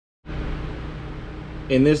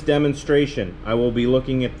In this demonstration, I will be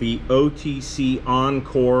looking at the OTC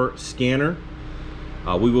Encore scanner.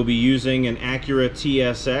 We will be using an Acura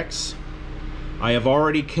TSX. I have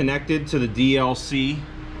already connected to the DLC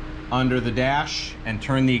under the dash and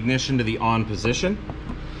turned the ignition to the on position.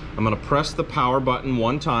 I'm going to press the power button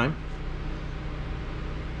one time.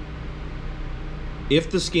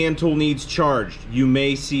 If the scan tool needs charged, you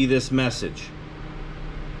may see this message.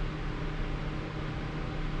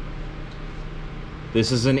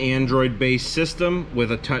 This is an Android-based system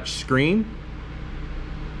with a touch screen.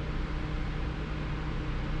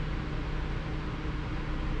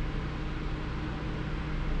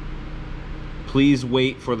 Please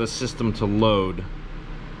wait for the system to load.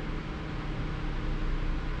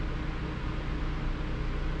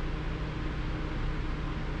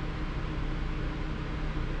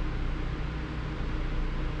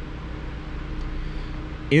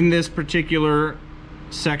 In this particular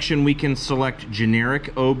section, we can select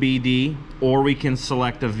generic OBD or we can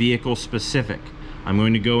select a vehicle specific. I'm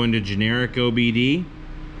going to go into generic OBD.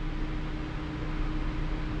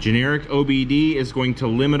 Generic OBD is going to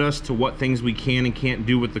limit us to what things we can and can't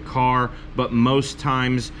do with the car, but most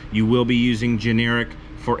times you will be using generic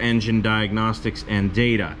for engine diagnostics and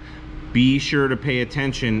data. Be sure to pay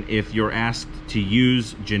attention if you're asked to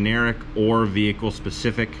use generic or vehicle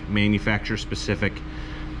specific, manufacturer specific,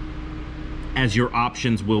 as your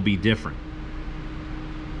options will be different.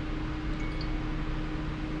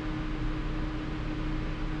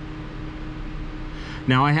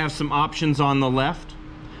 Now I have some options on the left.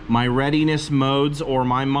 My readiness modes or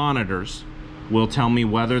my monitors will tell me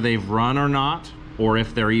whether they've run or not, or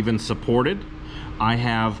if they're even supported. I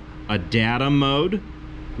have a data mode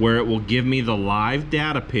where it will give me the live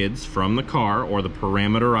data PIDs from the car or the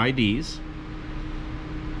parameter IDs.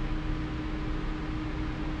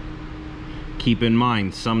 Keep in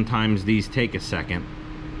mind, sometimes these take a second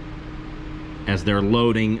as they're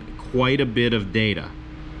loading quite a bit of data.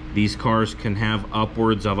 These cars can have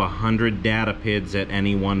upwards of 100 data PIDs at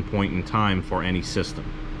any one point in time for any system.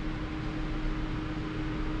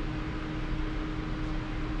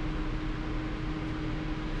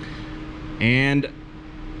 And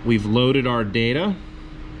we've loaded our data.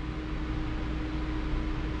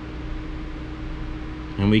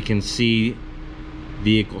 And we can see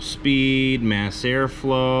vehicle speed, mass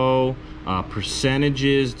airflow,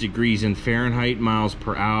 percentages, degrees in Fahrenheit, miles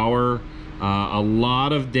per hour, a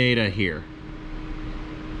lot of data here.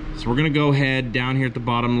 So we're going to go ahead down here at the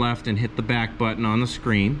bottom left and hit the back button on the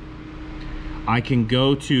screen. I can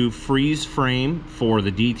go to freeze frame for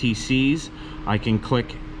the DTCs. I can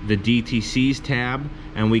click the DTCs tab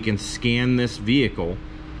and we can scan this vehicle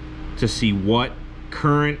to see what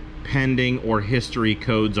current, pending, or history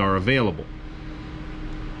codes are available.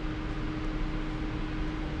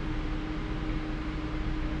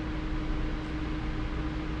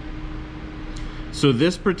 So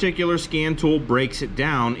this particular scan tool breaks it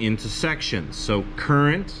down into sections. So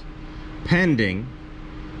current, pending,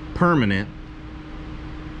 permanent,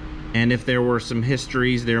 and if there were some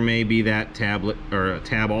histories, there may be that tablet or a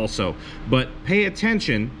tab also. But pay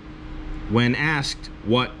attention when asked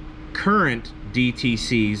what current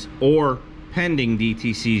DTCs or pending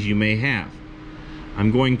DTCs you may have.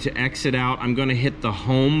 I'm going to exit out. I'm going to hit the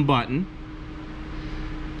home button.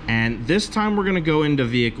 And this time we're going to go into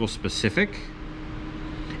vehicle specific.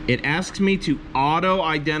 It asks me to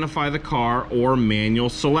auto-identify the car or manual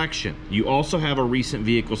selection. You also have a recent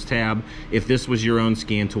vehicles tab. If this was your own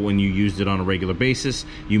scan tool and you used it on a regular basis,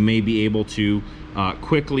 you may be able to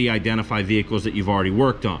quickly identify vehicles that you've already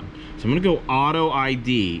worked on. So I'm going to go auto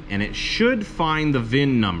ID and it should find the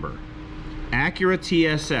VIN number. Acura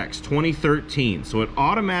TSX 2013. So it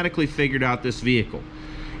automatically figured out this vehicle.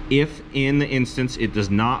 If in the instance it does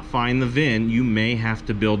not find the VIN, you may have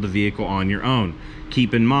to build the vehicle on your own.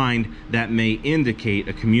 Keep in mind that may indicate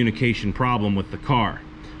a communication problem with the car.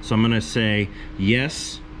 So I'm going to say,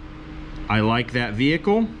 yes, I like that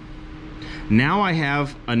vehicle. Now I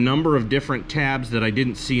have a number of different tabs that I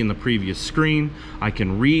didn't see in the previous screen. I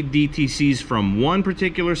can read DTCs from one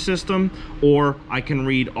particular system, or I can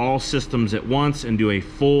read all systems at once and do a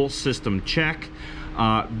full system check.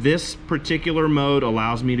 This particular mode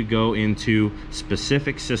allows me to go into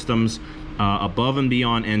specific systems above and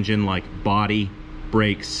beyond engine, like body,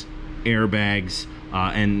 brakes, airbags,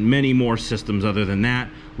 and many more systems other than that.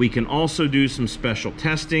 We can also do some special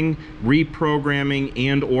testing, reprogramming,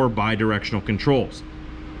 and or bidirectional controls.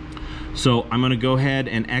 So I'm going to go ahead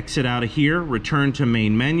and exit out of here, return to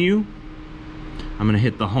main menu. I'm going to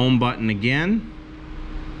hit the home button again.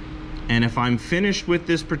 And if I'm finished with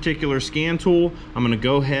this particular scan tool, I'm going to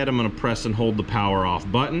go ahead, I'm going to press and hold the power off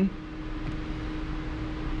button.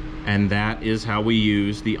 And that is how we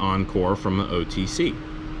use the Encore from the OTC.